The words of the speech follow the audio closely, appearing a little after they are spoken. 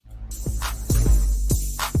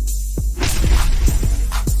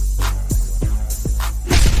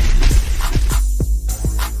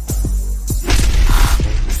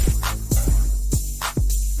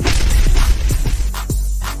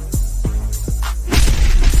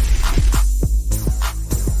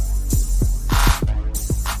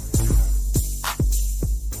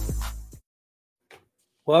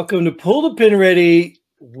Welcome to Pull the Pin Ready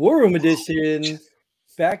War Room Edition.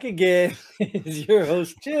 Back again is your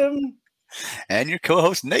host Jim and your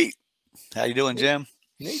co-host Nate. How you doing, Jim?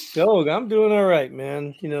 Nate Dog. I'm doing all right,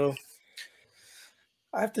 man.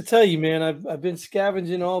 I have to tell you, man. I've been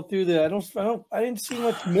scavenging all through I didn't see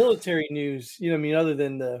much military news. Other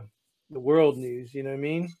than the world news. You know what I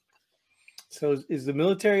mean? So is the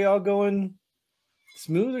military all going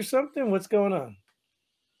smooth or something? What's going on?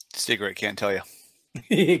 Secret, can't tell you.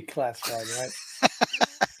 Classified, right?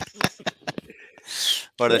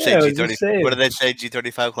 What do they say? G30. What do they say?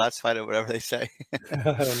 G35 classified or whatever they say. I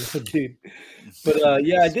don't know, dude. But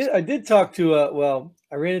I did talk to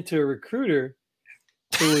I ran into a recruiter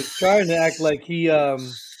who was trying to act like he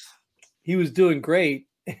was doing great.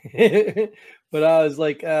 But I was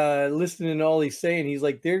like listening to all he's saying. He's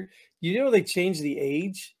like, they changed the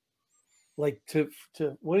age like to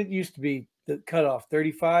what it used to be, the cutoff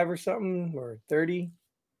 35 or something, or 30.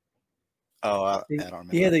 Oh, I don't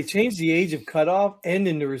remember. Yeah, they changed the age of cutoff and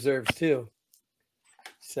in the reserves too.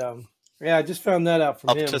 So yeah, I just found that out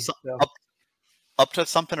from him. Up to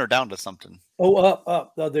something or down to something? Oh,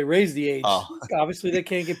 up. Oh, they raised the age. Oh. Obviously, they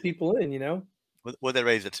can't get people in, What they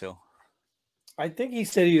raise it to? I think he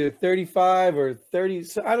said either 35 or 30.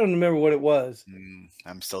 So I don't remember what it was.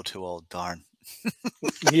 I'm still too old. Darn.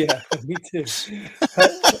 Yeah, me too.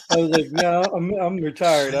 I was like, no, I'm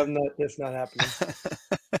retired. I'm not. That's not happening.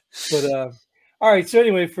 But all right. So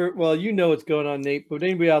anyway, what's going on, Nate. But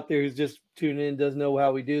anybody out there who's just tuning in doesn't know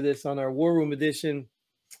how we do this on our War Room Edition.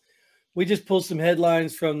 We just pull some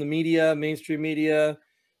headlines from the media, mainstream media,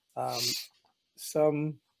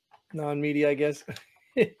 some non-media, I guess,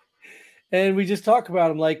 and we just talk about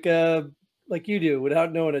them like you do,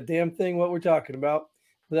 without knowing a damn thing what we're talking about,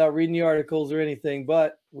 without reading the articles or anything.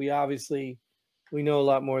 But we know a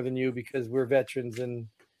lot more than you because we're veterans, and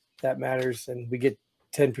that matters. And we get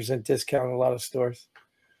 10% discount in a lot of stores.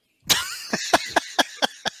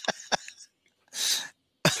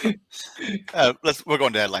 We're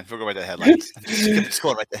going to headlines. We're going right to headlines. Just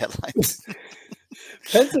going right to headlines.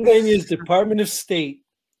 Pennsylvania's Department of State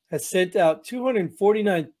has sent out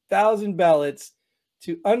 249,000 ballots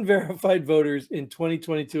to unverified voters in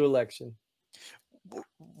 2022 election.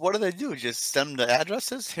 What do they do? Just send them the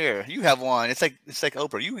addresses? Here, you have one. It's like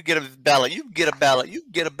Oprah. You get a ballot. You get a ballot. You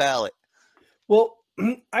get a ballot. Well,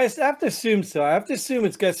 I have to assume so. I have to assume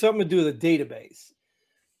it's got something to do with a database,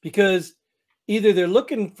 because either they're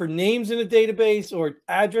looking for names in a database or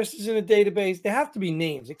addresses in a database. They have to be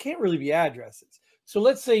names. It can't really be addresses. So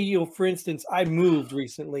let's say, for instance, I moved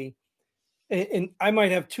recently and I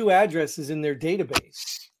might have two addresses in their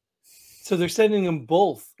database. So they're sending them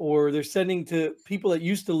both, or they're sending to people that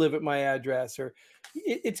used to live at my address, or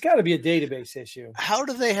it's got to be a database issue. How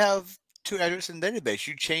do they have two addresses in the database?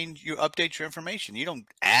 You update your information. You don't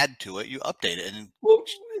add to it. You update it. Well,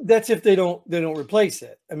 that's if they don't replace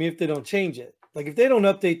it. I mean, if they don't change it. Like if they don't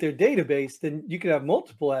update their database, then you could have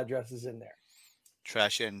multiple addresses in there.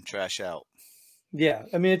 Trash in, trash out. Yeah,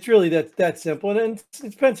 I mean, it's really that simple, and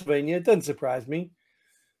it's Pennsylvania. It doesn't surprise me.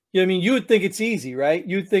 I mean, you would think it's easy, right?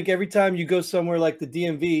 You'd think every time you go somewhere like the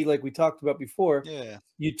DMV, like we talked about before,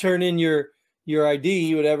 you turn in your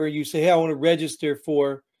ID, whatever. You say, hey, I want to register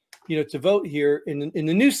for, to vote here in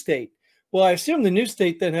the new state. Well, I assume the new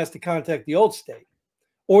state then has to contact the old state,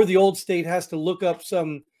 or the old state has to look up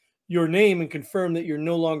your name and confirm that you're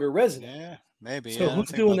no longer resident. Yeah, maybe. So who's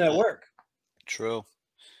doing that work? True.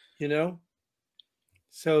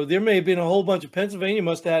 So there may have been a whole bunch of Pennsylvania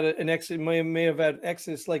must have had an exit, may have had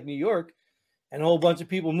exodus like New York, and a whole bunch of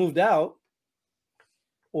people moved out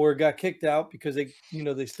or got kicked out because they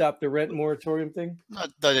stopped the rent moratorium thing.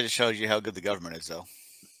 That just shows you how good the government is, though.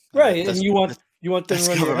 Right, and you want them to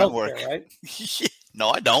run your healthcare, right? No,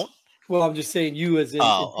 I don't. Well, I'm just saying you as in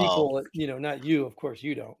people, not you. Of course,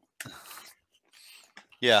 you don't.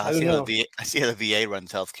 Yeah, I see how the VA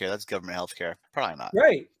runs healthcare. That's government healthcare. Probably not.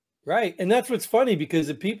 Right. And that's what's funny, because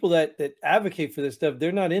the people that advocate for this stuff,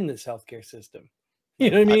 they're not in this healthcare system.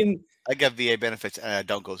 You know what I mean? I get VA benefits and I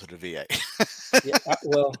don't go to the VA.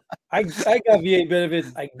 I got VA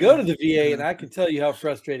benefits. I go to the VA and I can tell you how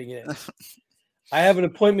frustrating it is. I have an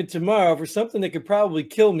appointment tomorrow for something that could probably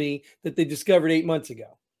kill me that they discovered 8 months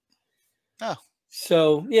ago. Oh.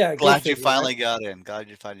 So, yeah. Glad you finally got in.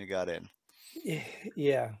 Glad you finally got in.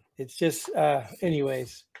 Yeah. It's just,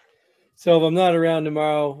 anyways. So if I'm not around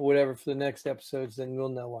tomorrow, whatever, for the next episodes, then we'll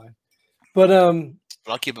know why. But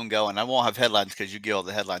I'll keep them going. I won't have headlines because you get all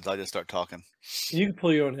the headlines. I'll just start talking. You can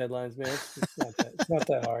pull your own headlines, man. It's not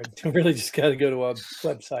that hard. You really just got to go to a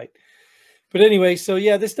website. But anyway, so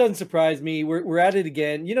yeah, this doesn't surprise me. We're at it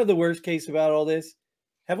again. The worst case about all this?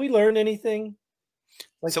 Have we learned anything?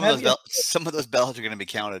 Like, Some of those ballots are going to be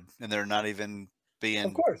counted, and they're not even of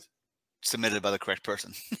being course, submitted by the correct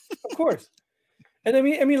person. of course. And I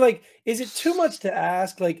mean, like, is it too much to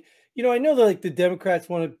ask? Like, I know that like the Democrats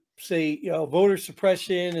want to say, voter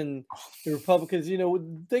suppression, and the Republicans,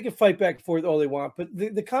 they can fight back and forth all they want. But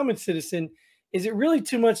the common citizen, is it really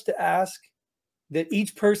too much to ask that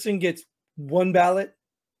each person gets one ballot?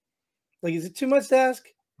 Like, is it too much to ask?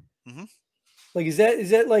 Mhm. Like, is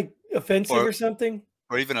that like offensive or something?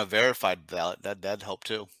 Or even a verified ballot. That'd help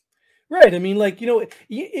too. Right. I mean, like,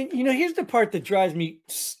 here's the part that drives me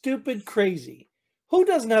stupid crazy. Who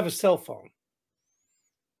doesn't have a cell phone?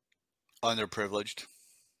 Underprivileged.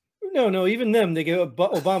 No, even them, they get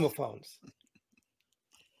Obama phones.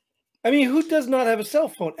 I mean, who does not have a cell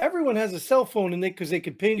phone? Everyone has a cell phone, and because they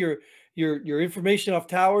can ping your information off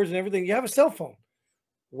towers and everything. You have a cell phone.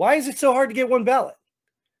 Why is it so hard to get one ballot?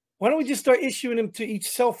 Why don't we just start issuing them to each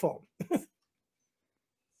cell phone?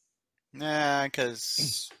 Nah,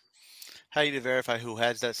 because how do you verify who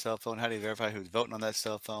has that cell phone? How do you verify who's voting on that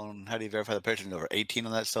cell phone? How do you verify the person over 18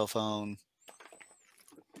 on that cell phone?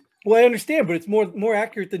 Well, I understand, but it's more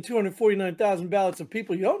accurate than 249,000 ballots of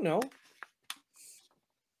people you don't know.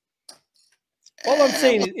 All I'm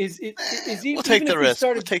saying is we'll take the risk.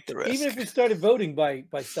 We'll take the risk. Even if it started voting by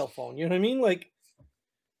cell phone, you know what I mean? Like,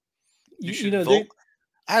 you should vote.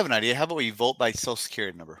 I have an idea. How about we vote by Social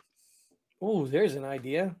Security number? Oh, there's an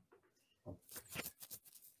idea.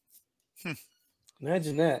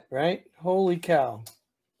 Imagine that, right? Holy cow.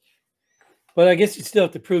 But I guess you still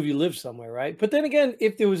have to prove you live somewhere, right? But then again,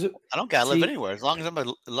 if there was I don't gotta live anywhere. As long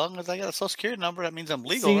as I got a Social Security number, that means I'm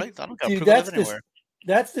legal, right? I don't gotta prove I live anywhere.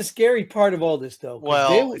 That's the scary part of all this, though.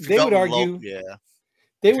 Well, they would argue,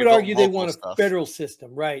 they would argue they want a federal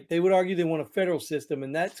system, right? They would argue they want a federal system,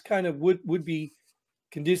 and that's kind of would be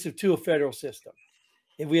conducive to a federal system.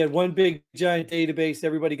 If we had one big giant database,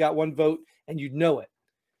 everybody got one vote, and you'd know it.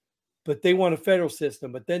 But they want a federal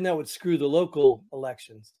system, but then that would screw the local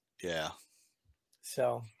elections. Yeah.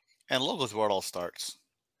 So. And local's where it all starts.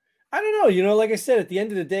 I don't know. Like I said, at the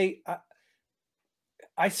end of the day,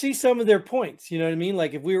 I see some of their points. You know what I mean?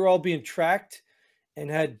 Like, if we were all being tracked and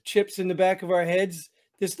had chips in the back of our heads,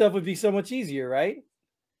 this stuff would be so much easier, right?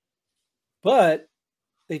 But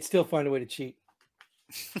they'd still find a way to cheat.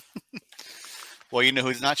 Well, you know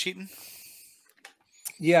who's not cheating?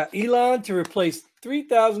 Yeah, Elon to replace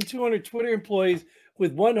 3,200 Twitter employees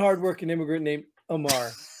with one hardworking immigrant named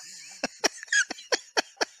Omar.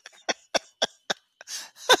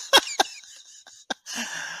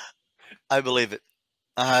 I believe it.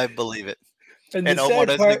 And Omar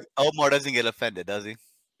doesn't get offended, does he?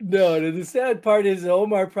 No, the sad part is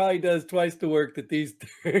Omar probably does twice the work that these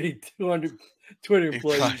 3,200 Twitter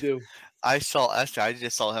employees do. I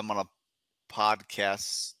just saw him on a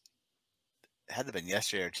podcast. It had to have been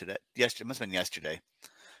yesterday or today. Yesterday, it must have been yesterday,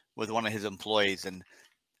 with one of his employees, and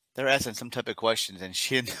they're asking some type of questions, and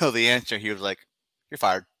she didn't know the answer. He was like, "You're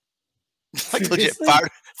fired." Like, legit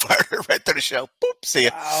fired her right through the show. Boop, see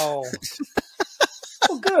ya. Wow.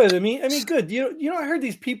 Well, good. I mean, good. I heard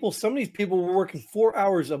some of these people were working 4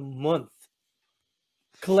 hours a month,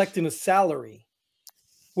 collecting a salary,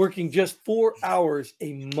 working just 4 hours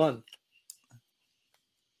a month.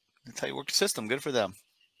 That's how you work the system. Good for them.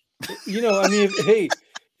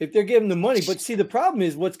 If they're giving the money, but see, the problem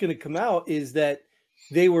is what's going to come out is that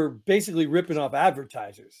they were basically ripping off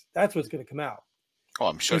advertisers. That's what's going to come out. Oh,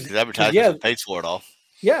 I'm sure, because advertisers paid for it all.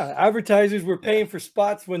 Yeah, advertisers were paying for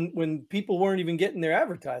spots when people weren't even getting their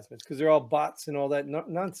advertisements because they're all bots and all that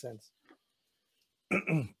nonsense.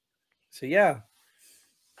 So, yeah.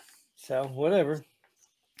 So, whatever.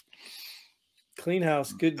 Clean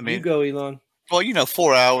house. Good. You go, Elon. Well,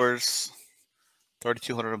 4 hours,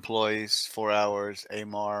 3,200 employees, 4 hours,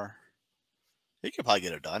 Amar. You could probably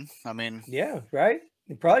get it done. I mean. Yeah, right?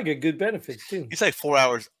 You probably get good benefits, too. You say 4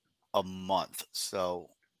 hours a month. So,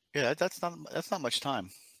 yeah, that's not much time.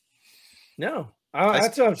 No,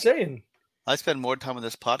 that's what I'm saying. I spend more time on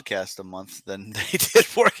this podcast a month than they did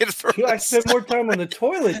working for us. I spend more time on the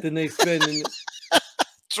toilet than they spend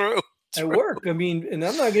True. At work. I mean, and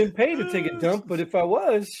I'm not getting paid to take a dump, but if I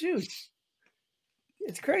was, shoot.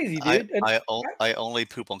 It's crazy, dude. I only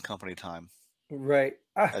poop on company time. Right.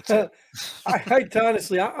 That's it.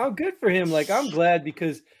 Honestly, I'm good for him. Like, I'm glad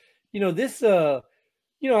because, this, I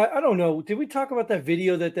don't know. Did we talk about that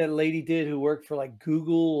video that lady did who worked for like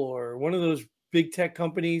Google or one of those big tech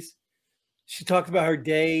companies? She talked about her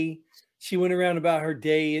day. She went around about her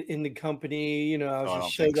day in the company. She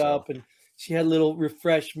showed up and she had little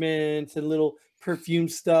refreshments and little perfume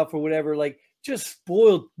stuff or whatever, like just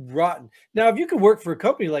spoiled rotten. Now, if you could work for a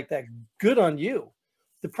company like that, good on you.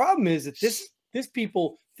 The problem is that this This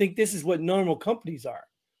people think this is what normal companies are.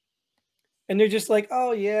 And they're just like,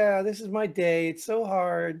 oh, yeah, this is my day. It's so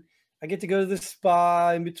hard. I get to go to the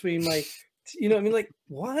spa in between my, what I mean? Like,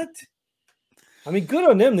 what? I mean, good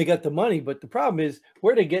on them. They got the money. But the problem is,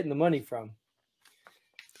 where are they getting the money from?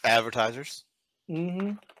 Advertisers.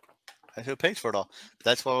 Mm-hmm. That's who pays for it all.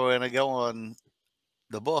 That's why we're going to go on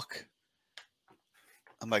the book.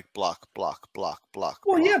 I'm like, block. Well, block,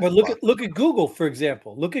 yeah, but look at Google, for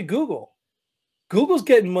example. Look at Google. Google's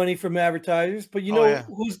getting money from advertisers, but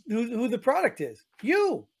who the product is?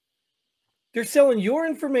 You. They're selling your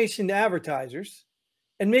information to advertisers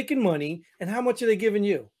and making money. And how much are they giving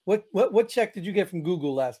you? What check did you get from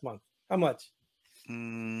Google last month? How much?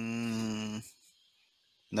 No.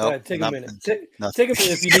 Nope, take a minute. Take a minute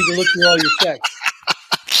if you need to look through all your checks.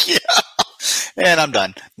 Yeah. And I'm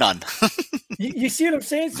done. None. You see what I'm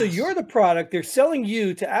saying? So you're the product. They're selling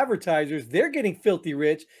you to advertisers. They're getting filthy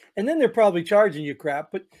rich. And then they're probably charging you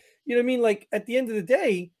crap. But you know what I mean? Like at the end of the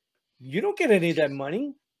day, you don't get any of that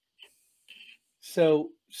money.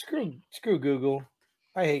 So screw Google.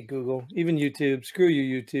 I hate Google. Even YouTube. Screw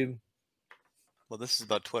you, YouTube. Well, this is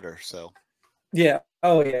about Twitter, so. Yeah.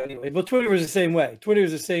 Oh, yeah. Anyway, but Twitter was the same way. Twitter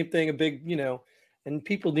is the same thing. A big, and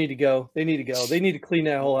people need to go. They need to go. They need to clean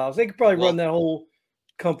that whole house. They could probably run that whole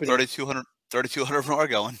company. 3,200 more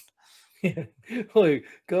going. Yeah. Holy,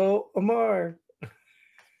 go Amar.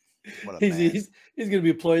 He's going to be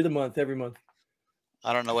employee of the month every month.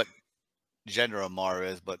 I don't know what gender Amar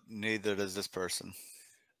is, but neither does this person.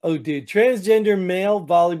 Oh, dude. Transgender male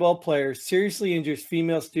volleyball player seriously injures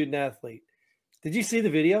female student athlete. Did you see the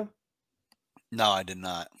video? No, I did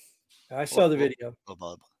not. I saw the video.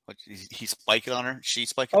 He spiked it on her? She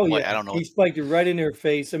spiked it? Oh, yeah. I don't know. He spiked it right in her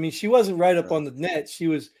face. I mean, she wasn't right up on the net. She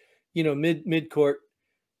was, mid-court.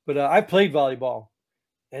 But I played volleyball.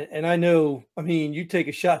 And I know, I mean, you take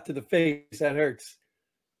a shot to the face, that hurts.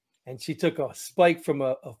 And she took a spike from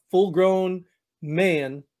a full-grown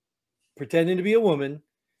man pretending to be a woman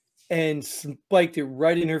and spiked it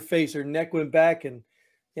right in her face. Her neck went back, and,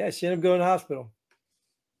 yeah, she ended up going to the hospital.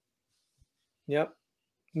 Yep.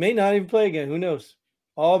 May not even play again. Who knows?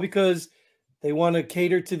 All because they want to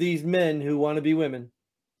cater to these men who want to be women.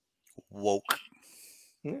 Woke.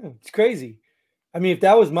 Yeah, it's crazy. I mean, if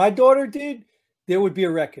that was my daughter, dude, there would be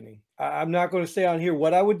a reckoning. I'm not going to say on here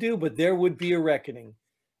what I would do, but there would be a reckoning.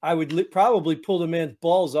 I would probably pull the man's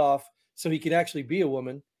balls off so he could actually be a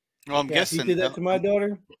woman. Well, I'm guessing he did that to my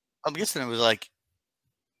daughter. I'm guessing it was like,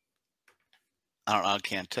 I don't know. I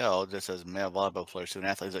can't tell. It just says male volleyball player, student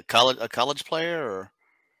athlete. Is it a college player or?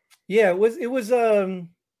 Yeah, it was. I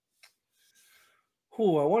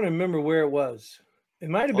want to remember where it was. It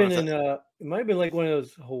might have been it might have been like one of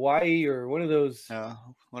those Hawaii or one of those. Yeah,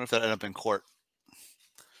 I wonder if that ended up in court.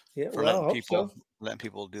 Yeah, for letting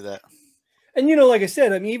people do that. And like I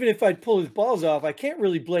said, I mean, even if I'd pull his balls off, I can't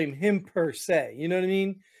really blame him per se. You know what I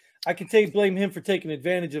mean? I can blame him for taking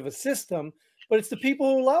advantage of a system, but it's the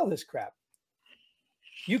people who allow this crap.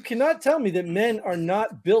 You cannot tell me that men are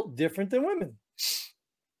not built different than women.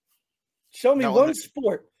 Show me one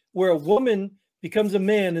sport where a woman becomes a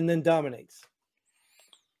man and then dominates.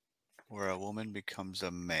 Where a woman becomes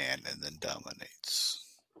a man and then dominates.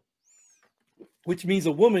 Which means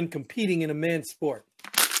a woman competing in a man's sport.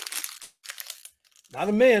 Not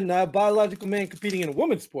a man, not a biological man competing in a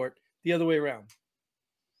woman's sport, the other way around.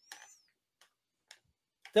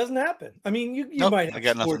 Doesn't happen. I mean, you might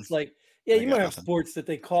have sports like, you might have sports that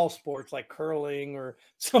they call sports like curling or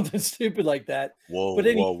something stupid like that. Whoa, but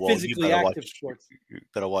any physically active sports. You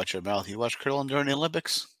better watch your mouth. You watch curling during the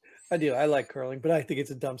Olympics? I do. I like curling, but I think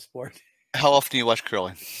it's a dumb sport. How often do you watch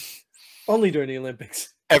curling? Only during the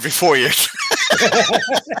Olympics. Every 4 years.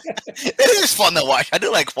 It is fun to watch. I do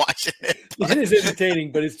like watching it. It is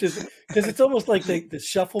entertaining, but it's just because it's almost like the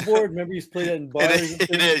shuffleboard. Remember, you used to play that in bars.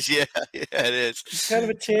 It is, yeah, it is. It's kind of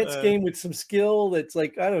a chance game with some skill. That's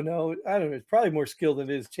like I don't know. It's probably more skill than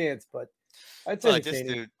it is chance, but it's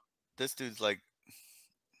entertaining. Like this dude's like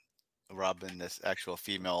robbing this actual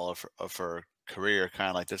female of her career, kind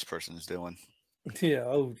of like this person's doing. Yeah.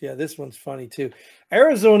 Oh, yeah. This one's funny too.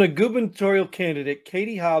 Arizona gubernatorial candidate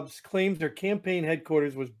Katie Hobbs claims her campaign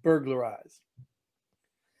headquarters was burglarized.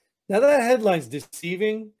 Now that headline's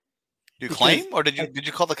deceiving. You claim, or did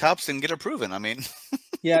you call the cops and get it proven? I mean,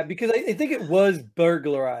 yeah, because I think it was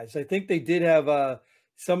burglarized. I think they did have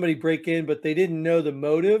somebody break in, but they didn't know the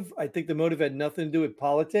motive. I think the motive had nothing to do with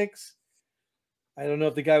politics. I don't know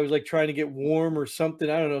if the guy was like trying to get warm or something.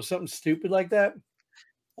 I don't know, something stupid like that.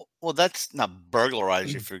 Well, that's not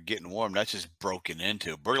burglarized if you're getting warm. That's just broken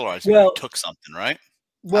into. Burglarized if you took something, right?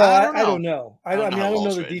 Well, I don't know. I don't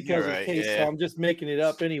know the details of the case, so I'm just making it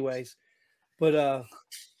up anyways. But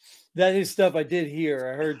that is stuff I did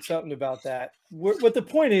hear. I heard something about that. What the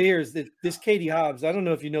point here is that this Katie Hobbs, I don't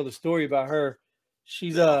know if you know the story about her.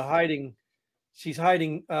 She's hiding. She's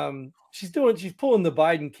hiding. She's pulling the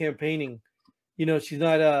Biden campaigning. She's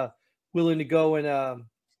not willing to go and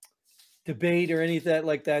debate or anything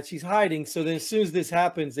like that. She's hiding. So then as soon as this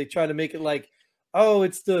happens, they try to make it like, oh,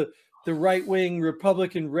 it's the right-wing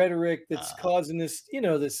Republican rhetoric that's causing this,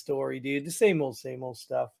 this story, dude. The same old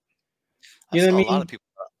stuff. You know what I mean? A lot of people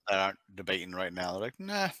that aren't debating right now, they're like,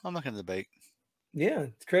 nah, I'm not going to debate. Yeah,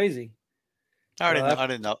 it's crazy. I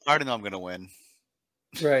already know I'm going to win.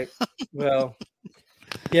 Right. Well,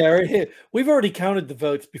 yeah, right. We've already counted the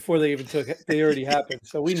votes before they already happened.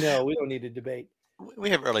 So we know we don't need to debate.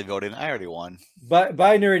 We have early voting. I already won.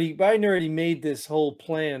 Biden already made this whole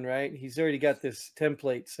plan, right? He's already got this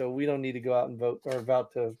template, so we don't need to go out and vote or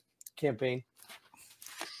about to campaign.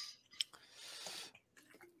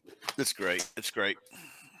 It's great.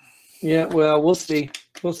 Yeah, well, we'll see.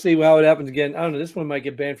 We'll see how it happens again. I don't know. This one might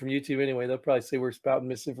get banned from YouTube anyway. They'll probably say we're spouting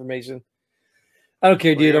misinformation. I don't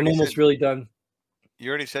care, dude. I'm almost really done. You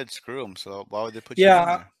already said screw them, so why would they put you in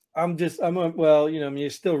there? You're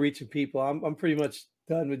still reaching people. I'm pretty much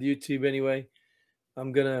done with YouTube anyway.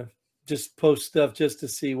 I'm gonna just post stuff just to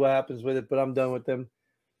see what happens with it, but I'm done with them.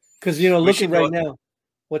 Because looking right now,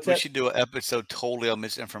 we should do an episode totally on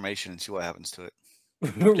misinformation and see what happens to it.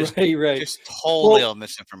 Right. Just totally on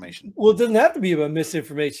misinformation. Well, it doesn't have to be about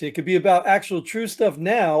misinformation. It could be about actual true stuff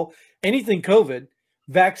now. Anything COVID,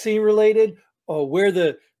 vaccine related, or where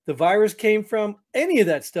the virus came from, any of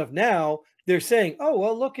that stuff now. They're saying, oh,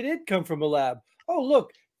 well, look, it did come from a lab. Oh,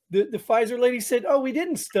 look, the Pfizer lady said, oh, we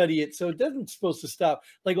didn't study it, so it doesn't supposed to stop.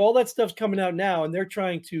 Like all that stuff's coming out now, and they're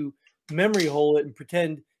trying to memory hole it and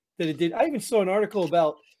pretend that it did. I even saw an article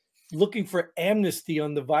about looking for amnesty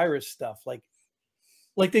on the virus stuff. Like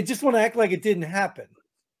they just want to act like it didn't happen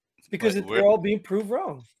because they're all being proved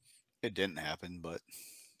wrong. It didn't happen, but.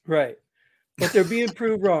 Right. But they're being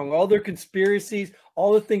proved wrong. All their conspiracies,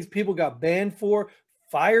 all the things people got banned for,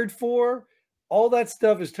 fired for, all that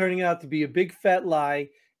stuff is turning out to be a big fat lie,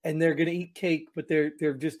 and they're going to eat cake, but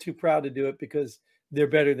they're just too proud to do it because they're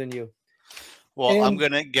better than you. Well, I'm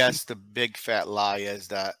going to guess the big fat lie is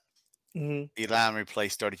that Elon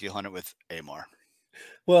replaced 3200 with Amar.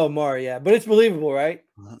 Well, Amar, yeah, but it's believable, right?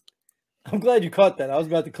 I'm glad you caught that. I was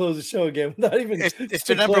about to close the show again without even. If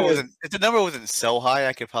the number wasn't so high,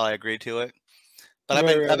 I could probably agree to it. But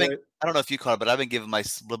I don't know if you caught it, but I've been giving my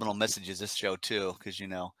subliminal messages this show too, because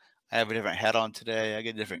I have a different hat on today. I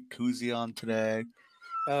get a different koozie on today.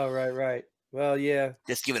 Oh, right. Well, yeah.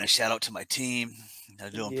 Just giving a shout out to my team. They're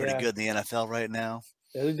doing pretty good in the NFL right now.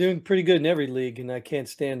 Yeah, they're doing pretty good in every league, and I can't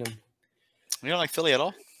stand them. You don't like Philly at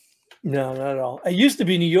all? No, not at all. I used to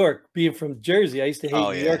be New York, being from Jersey. I used to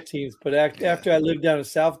hate New York teams, but after I lived down in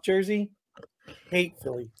South Jersey, hate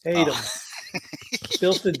Philly. Hate them.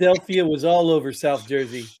 Philadelphia was all over South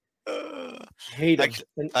Jersey. Hate them.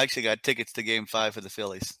 I actually got tickets to Game 5 for the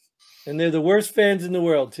Phillies. And they're the worst fans in the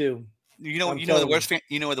world, too. You know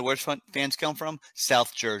where the worst fans come from?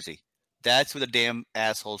 South Jersey. That's where the damn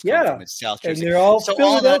assholes come from. It's South Jersey. And they're all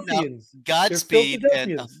Philadelphians. Godspeed.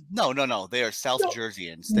 No. They are South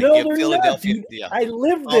Jerseyans. They give Philadelphia. Yeah. I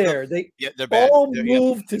lived there. They're bad. All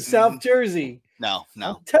moved to South Jersey. No.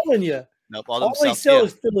 I'm telling you. Nope. All they sell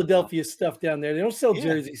is Philadelphia stuff down there. They don't sell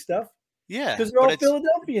Jersey stuff. Yeah. Because they're all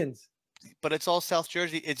Philadelphians. But it's all South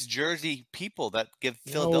Jersey. It's Jersey people that give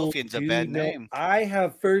Philadelphians a bad name. I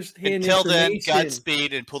have firsthand information. Until then,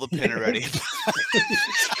 Godspeed and pull the pin already.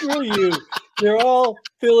 Screw you. They're all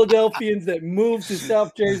Philadelphians that moved to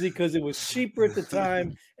South Jersey because it was cheaper at the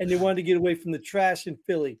time and they wanted to get away from the trash in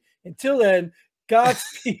Philly. Until then,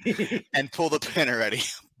 Godspeed. And pull the pin already.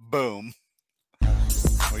 Boom.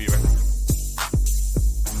 Are you ready?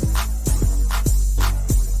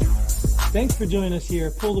 Thanks for joining us here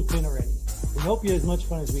at Pull the Pin Already. We hope you had as much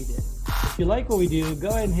fun as we did. If you like what we do, go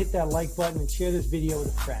ahead and hit that like button and share this video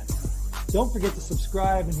with a friend. Don't forget to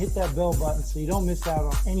subscribe and hit that bell button so you don't miss out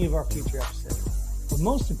on any of our future episodes. But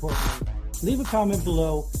most importantly, leave a comment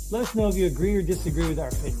below. Let us know if you agree or disagree with our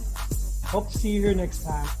opinion. Hope to see you here next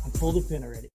time on Pull the Pin Already.